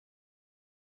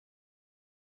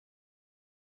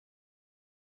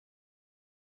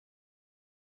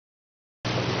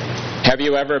Have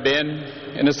you ever been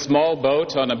in a small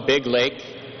boat on a big lake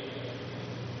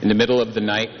in the middle of the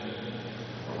night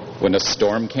when a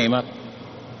storm came up?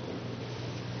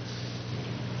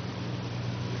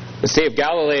 The Sea of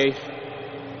Galilee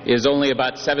is only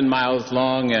about 7 miles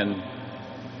long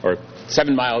or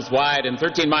 7 miles wide and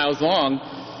 13 miles long,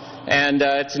 and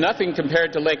it's nothing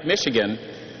compared to Lake Michigan.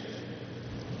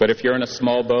 But if you're in a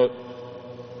small boat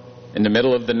in the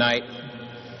middle of the night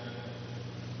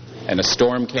and a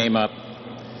storm came up,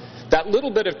 that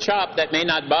little bit of chop that may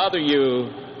not bother you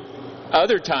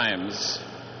other times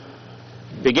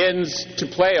begins to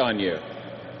play on you.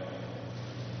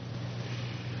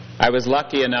 I was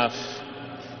lucky enough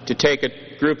to take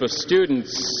a group of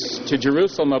students to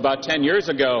Jerusalem about 10 years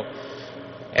ago,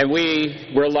 and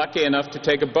we were lucky enough to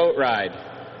take a boat ride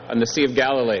on the Sea of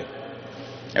Galilee.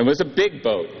 It was a big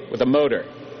boat with a motor.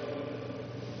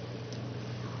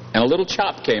 And a little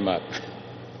chop came up.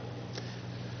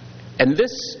 And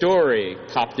this story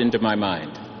popped into my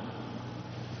mind.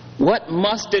 What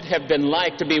must it have been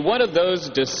like to be one of those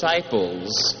disciples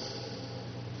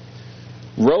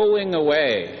rowing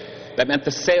away? That meant the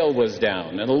sail was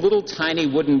down in a little tiny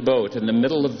wooden boat in the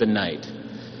middle of the night,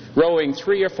 rowing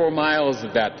 3 or 4 miles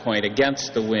at that point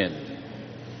against the wind.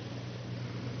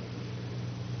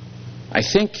 I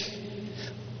think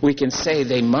we can say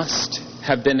they must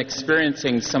have been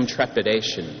experiencing some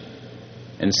trepidation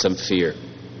and some fear.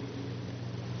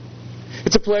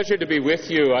 It's a pleasure to be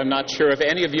with you. I'm not sure if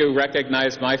any of you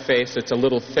recognize my face. It's a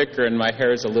little thicker and my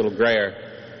hair is a little grayer.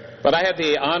 But I had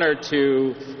the honor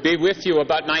to be with you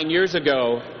about 9 years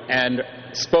ago and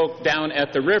spoke down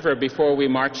at the river before we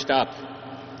marched up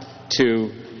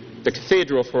to the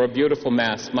cathedral for a beautiful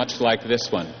mass, much like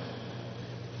this one.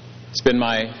 It's been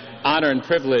my honor and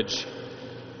privilege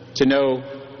to know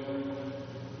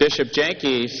Bishop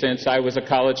Janke since I was a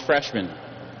college freshman.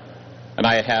 And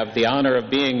I have the honor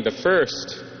of being the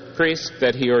first priest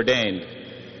that he ordained.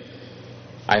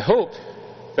 I hope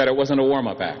that it wasn't a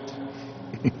warm-up act.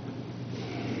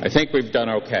 I think we've done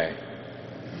okay.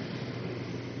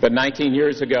 But 19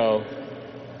 years ago,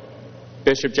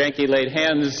 Bishop Janke laid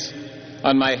hands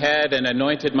on my head and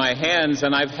anointed my hands,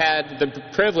 and I've had the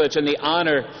privilege and the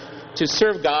honor to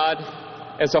serve God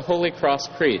as a Holy Cross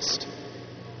priest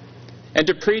and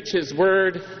to preach His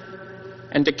word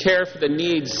and to care for the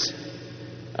needs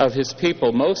of His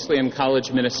people, mostly in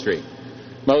college ministry,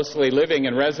 mostly living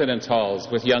in residence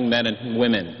halls with young men and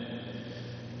women,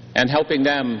 and helping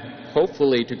them,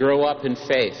 hopefully, to grow up in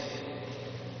faith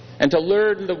and to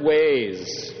learn the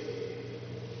ways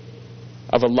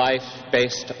of a life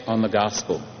based on the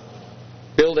gospel,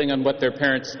 building on what their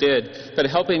parents did, but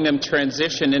helping them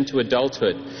transition into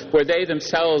adulthood, where they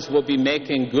themselves will be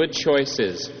making good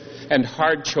choices and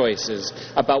hard choices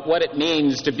about what it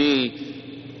means to be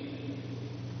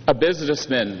a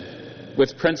businessman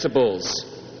with principles,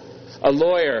 a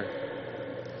lawyer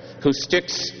who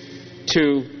sticks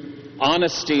to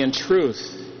honesty and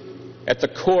truth at the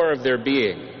core of their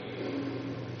being,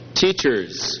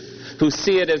 teachers who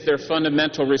see it as their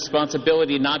fundamental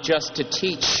responsibility not just to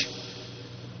teach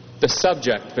the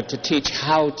subject, but to teach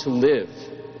how to live.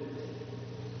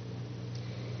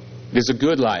 It is a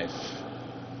good life,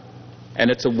 and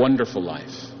it's a wonderful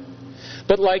life.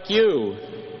 But like you,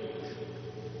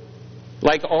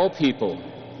 like all people,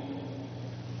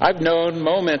 I've known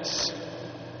moments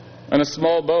on a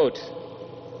small boat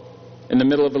in the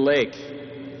middle of a lake,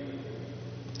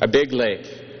 a big lake,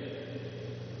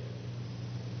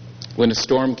 when a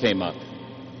storm came up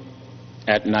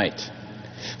at night.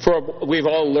 For we've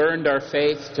all learned our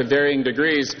faith to varying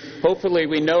degrees. Hopefully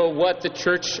we know what the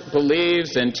church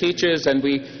believes and teaches, and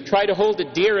we try to hold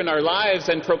it dear in our lives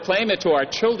and proclaim it to our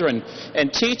children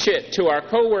and teach it to our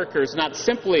co-workers, not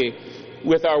simply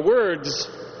with our words,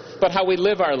 but how we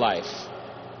live our life.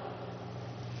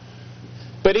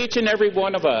 But each and every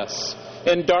one of us,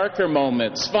 in darker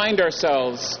moments, find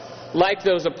ourselves like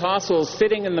those apostles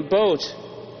sitting in the boat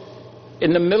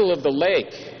in the middle of the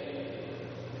lake.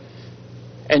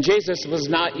 And Jesus was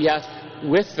not yet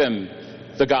with them,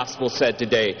 the gospel said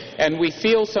today. And we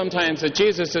feel sometimes that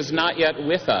Jesus is not yet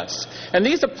with us. And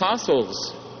these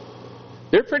apostles,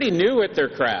 they're pretty new at their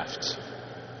craft.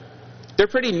 They're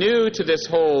pretty new to this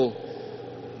whole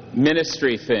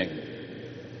ministry thing.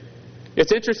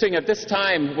 It's interesting, at this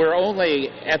time, we're only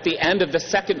at the end of the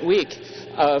second week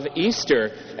of Easter,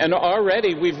 and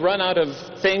already we've run out of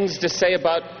things to say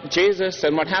about Jesus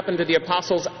and what happened to the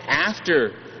apostles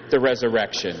after the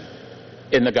resurrection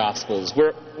in the Gospels.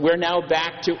 We're now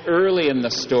back to early in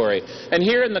the story. And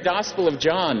here in the Gospel of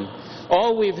John,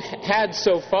 all we've had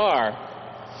so far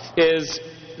is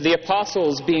the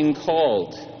apostles being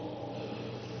called.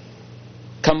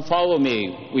 Come follow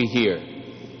me, we hear.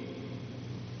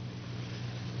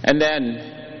 And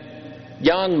then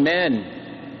young men,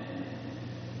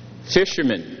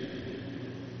 fishermen,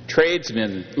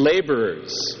 tradesmen,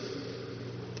 laborers,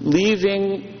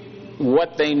 leaving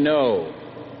what they know,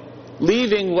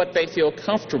 leaving what they feel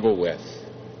comfortable with,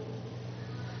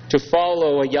 to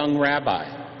follow a young rabbi.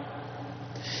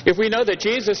 If we know that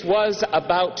Jesus was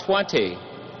about 20,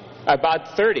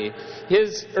 about 30,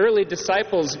 his early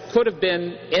disciples could have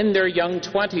been in their young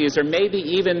 20s or maybe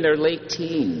even their late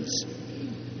teens.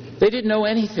 They didn't know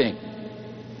anything.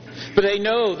 But they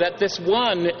know that this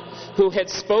one who had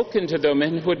spoken to them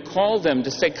and who had called them to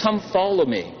say, come follow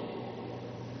me,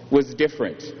 was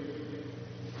different.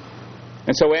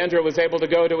 And so Andrew was able to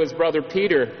go to his brother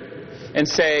Peter and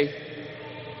say,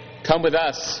 come with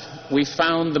us. We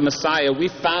found the Messiah. We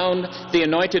found the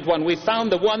Anointed One. We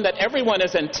found the one that everyone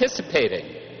is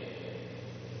anticipating.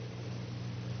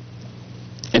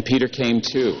 And Peter came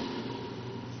too.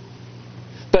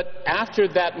 But after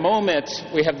that moment,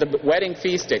 we have the wedding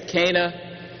feast at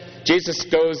Cana. Jesus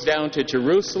goes down to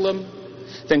Jerusalem,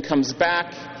 then comes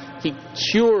back. He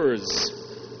cures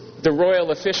the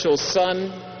royal official's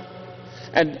son.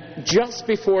 And just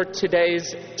before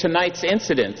tonight's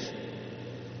incident,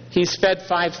 he's fed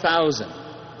 5,000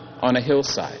 on a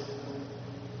hillside.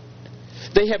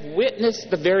 They have witnessed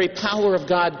the very power of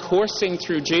God coursing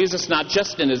through Jesus, not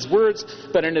just in his words,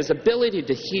 but in his ability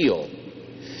to heal.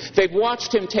 They've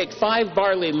watched him take 5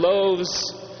 barley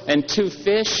loaves and 2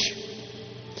 fish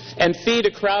and feed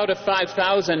a crowd of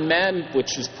 5,000 men,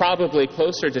 which is probably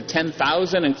closer to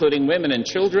 10,000, including women and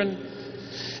children.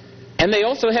 And they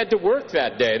also had to work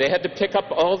that day. They had to pick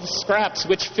up all the scraps,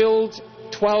 which filled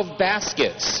 12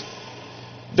 baskets.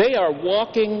 They are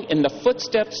walking in the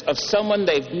footsteps of someone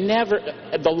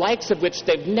the likes of which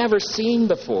they've never seen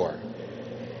before,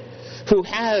 who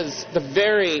has the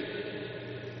very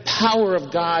power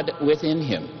of God within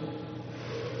him.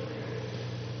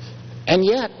 And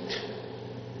yet,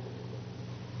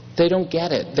 they don't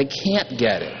get it. They can't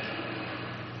get it.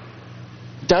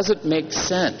 Doesn't make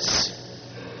sense.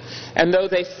 And though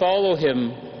they follow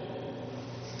him,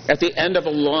 at the end of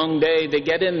a long day, they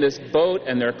get in this boat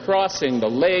and they're crossing the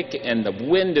lake and the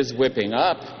wind is whipping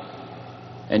up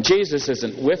and Jesus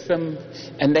isn't with them,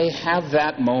 and they have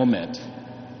that moment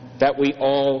that we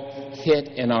all hit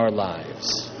in our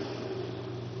lives,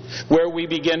 where we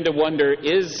begin to wonder,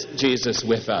 is Jesus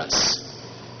with us?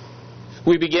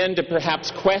 We begin to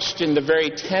perhaps question the very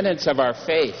tenets of our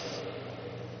faith.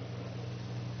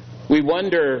 We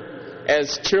wonder,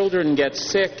 as children get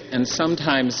sick and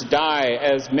sometimes die,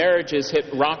 as marriages hit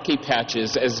rocky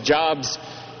patches, as jobs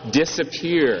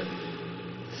disappear,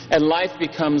 and life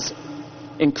becomes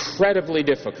incredibly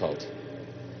difficult,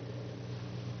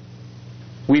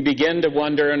 we begin to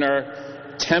wonder and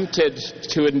are tempted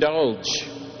to indulge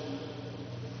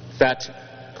that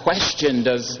question,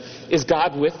 is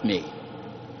God with me?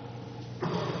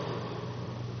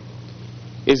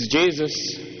 Is Jesus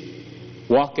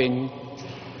walking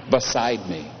beside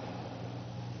me?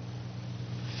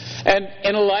 And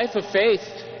in a life of faith,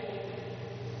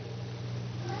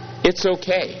 it's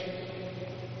okay,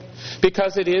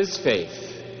 because it is faith.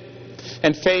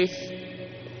 And faith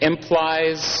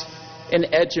implies an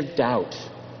edge of doubt.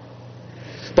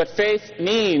 But faith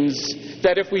means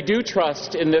that if we do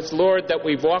trust in this Lord that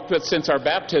we've walked with since our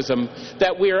baptism,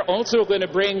 that we are also going to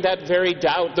bring that very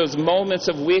doubt, those moments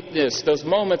of weakness, those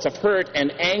moments of hurt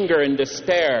and anger and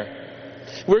despair.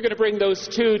 We're going to bring those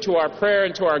too to our prayer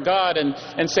and to our God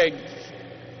and say,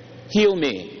 heal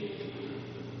me.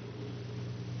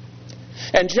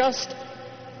 And just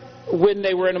when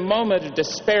they were in a moment of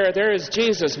despair, there is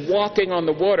Jesus walking on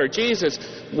the water, Jesus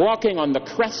walking on the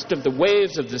crest of the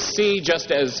waves of the sea, just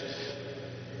as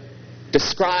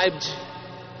described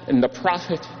in the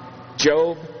prophet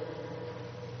Job.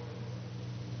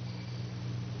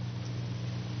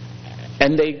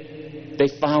 And they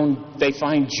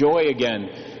find joy again.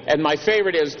 And my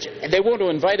favorite is, they want to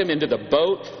invite him into the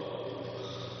boat,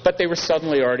 but they were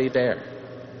suddenly already there.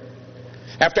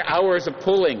 After hours of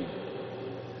pulling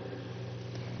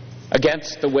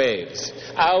against the waves,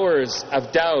 hours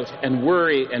of doubt and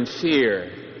worry and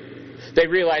fear, they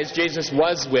realized Jesus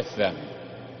was with them.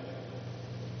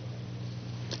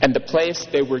 And the place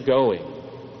they were going,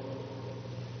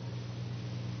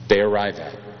 they arrive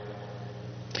at.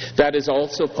 That is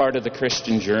also part of the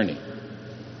Christian journey.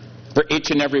 For each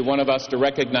and every one of us to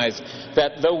recognize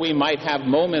that though we might have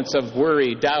moments of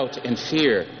worry, doubt, and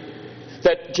fear,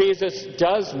 that Jesus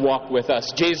does walk with us.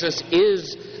 Jesus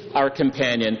is our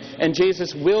companion, and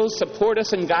Jesus will support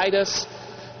us and guide us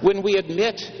when we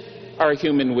admit our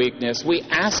human weakness, we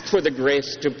ask for the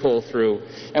grace to pull through,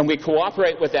 and we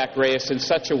cooperate with that grace in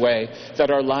such a way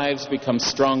that our lives become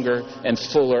stronger and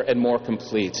fuller and more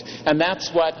complete. And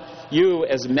that's what you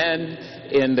as men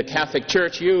in the Catholic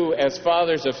Church, you as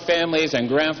fathers of families and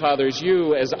grandfathers,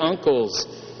 you as uncles,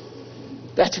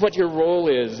 that's what your role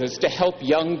is to help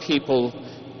young people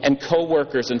and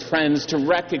co-workers and friends to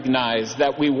recognize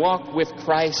that we walk with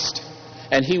Christ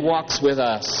and He walks with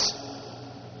us,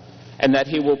 and that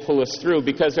He will pull us through.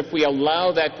 Because if we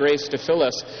allow that grace to fill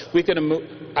us, we can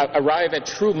arrive at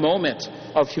true moment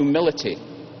of humility.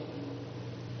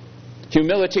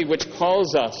 Humility which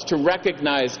calls us to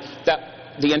recognize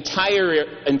that the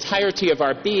entirety of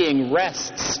our being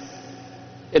rests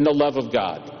in the love of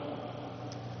God,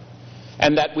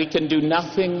 and that we can do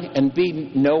nothing and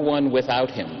be no one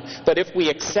without Him. But if we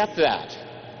accept that,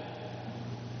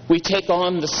 we take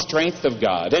on the strength of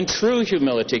God. And true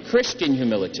humility, Christian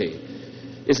humility,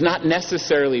 is not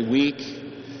necessarily weak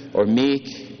or meek.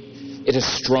 It is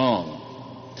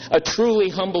strong. A truly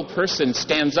humble person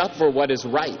stands up for what is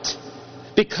right,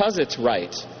 because it's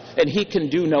right, and he can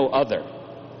do no other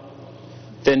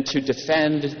than to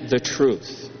defend the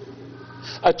truth.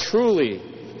 A truly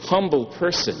humble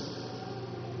person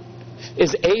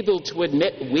is able to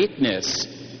admit weakness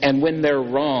and when they're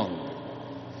wrong.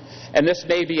 And this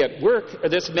may be at work, or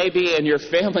this may be in your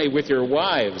family with your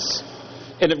wives.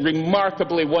 And a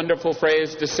remarkably wonderful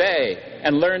phrase to say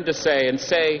and learn to say and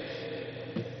say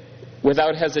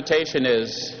without hesitation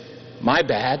is, "My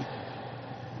bad.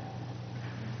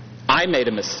 I made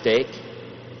a mistake."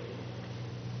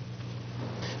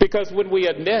 Because when we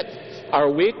admit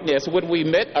our weakness, when we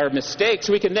admit our mistakes,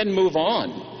 we can then move on.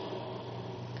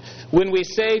 When we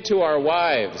say to our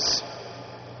wives,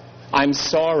 "I'm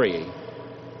sorry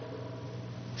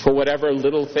for whatever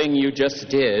little thing you just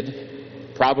did,"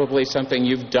 probably something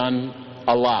you've done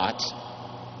a lot.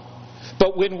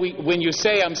 But when you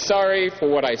say, "I'm sorry for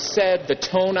what I said, the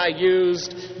tone I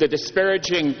used, the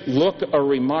disparaging look or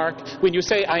remark," when you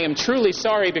say, "I am truly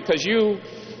sorry because you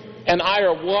and I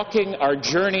are walking our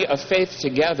journey of faith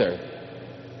together,"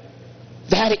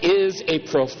 that is a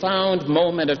profound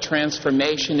moment of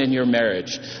transformation in your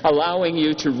marriage, allowing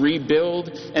you to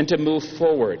rebuild and to move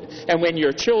forward. And when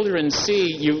your children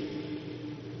see you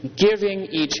giving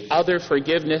each other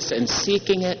forgiveness and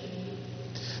seeking it,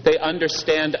 they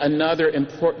understand another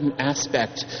important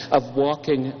aspect of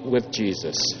walking with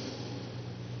Jesus,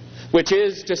 which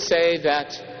is to say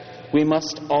that we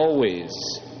must always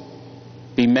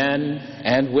be men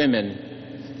and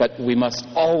women, but we must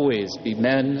always be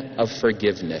men of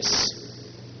forgiveness.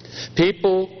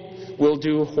 People will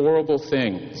do horrible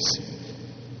things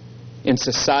in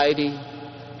society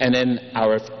and in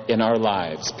our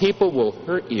lives. People will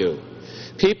hurt you.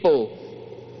 People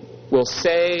will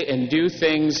say and do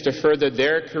things to further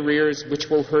their careers which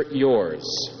will hurt yours.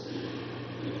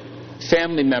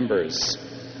 Family members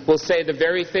will say the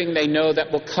very thing they know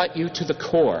that will cut you to the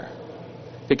core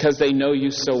because they know you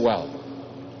so well.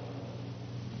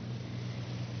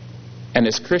 And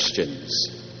as Christians,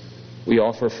 we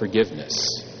offer forgiveness.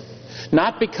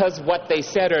 Not because what they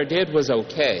said or did was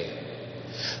okay,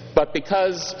 but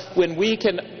because when we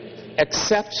can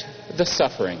accept the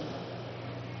suffering,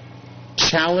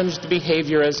 challenge the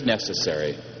behavior as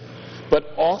necessary,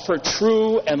 but offer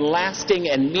true and lasting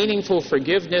and meaningful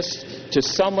forgiveness to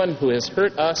someone who has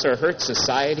hurt us or hurt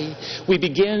society, we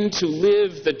begin to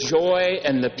live the joy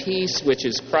and the peace which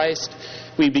is Christ.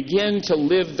 We begin to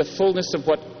live the fullness of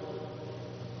what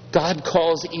God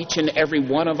calls each and every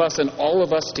one of us and all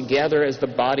of us together as the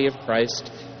body of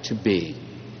Christ to be.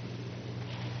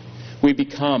 We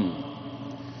become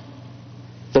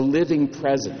the living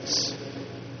presence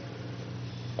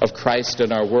of Christ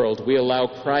in our world. We allow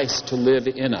Christ to live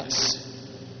in us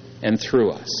and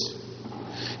through us.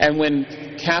 And when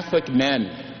Catholic men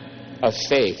of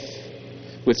faith,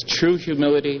 with true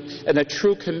humility and a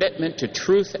true commitment to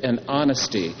truth and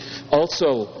honesty,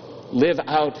 also live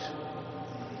out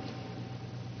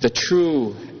the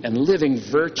true and living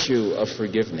virtue of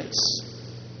forgiveness,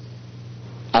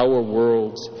 our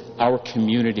world, our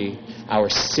community, our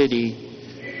city,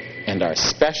 and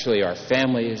especially our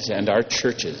families and our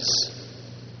churches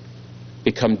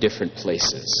become different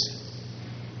places.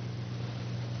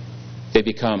 They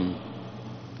become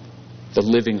the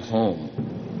living home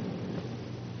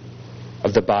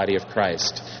of the body of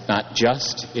Christ, not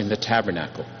just in the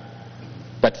tabernacle,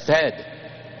 but fed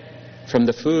from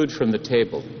the food from the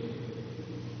table.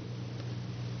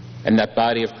 And that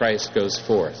body of Christ goes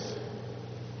forth,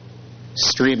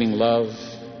 streaming love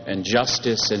and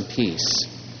justice and peace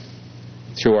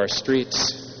through our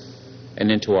streets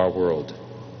and into our world.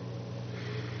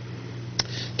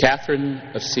 Catherine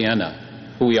of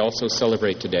Siena, who we also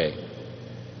celebrate today,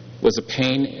 was a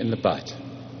pain in the butt.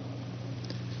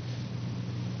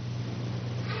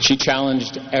 She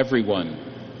challenged everyone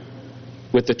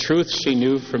with the truth she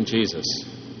knew from Jesus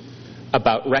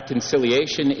about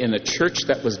reconciliation in a church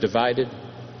that was divided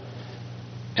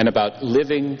and about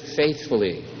living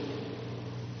faithfully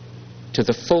to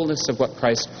the fullness of what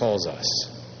Christ calls us.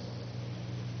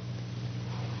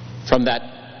 From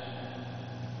that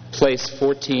place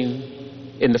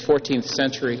in the 14th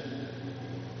century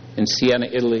in Siena,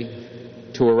 Italy,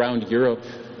 to around Europe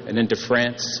and into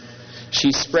France,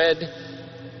 she spread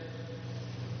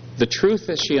the truth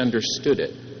as she understood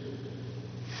it,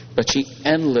 but she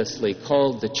endlessly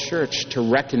called the church to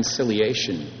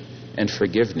reconciliation and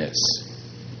forgiveness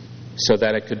so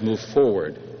that it could move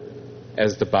forward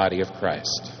as the body of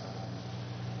Christ.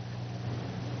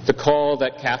 The call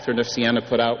that Catherine of Siena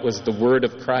put out was the word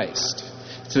of Christ.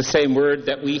 It's the same word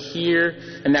that we hear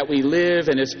and that we live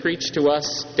and is preached to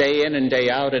us day in and day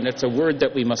out, and it's a word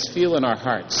that we must feel in our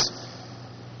hearts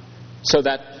so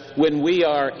that when we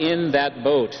are in that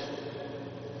boat,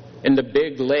 in the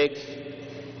big lake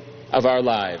of our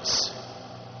lives,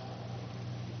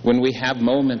 when we have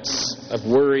moments of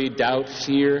worry, doubt,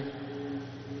 fear,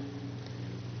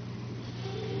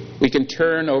 we can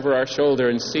turn over our shoulder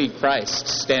and see Christ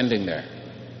standing there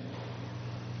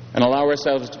and allow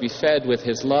ourselves to be fed with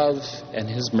His love and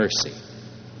His mercy.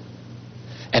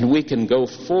 And we can go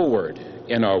forward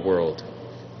in our world,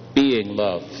 being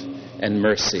love and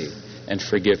mercy and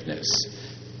forgiveness,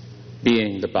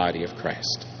 being the body of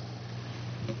Christ.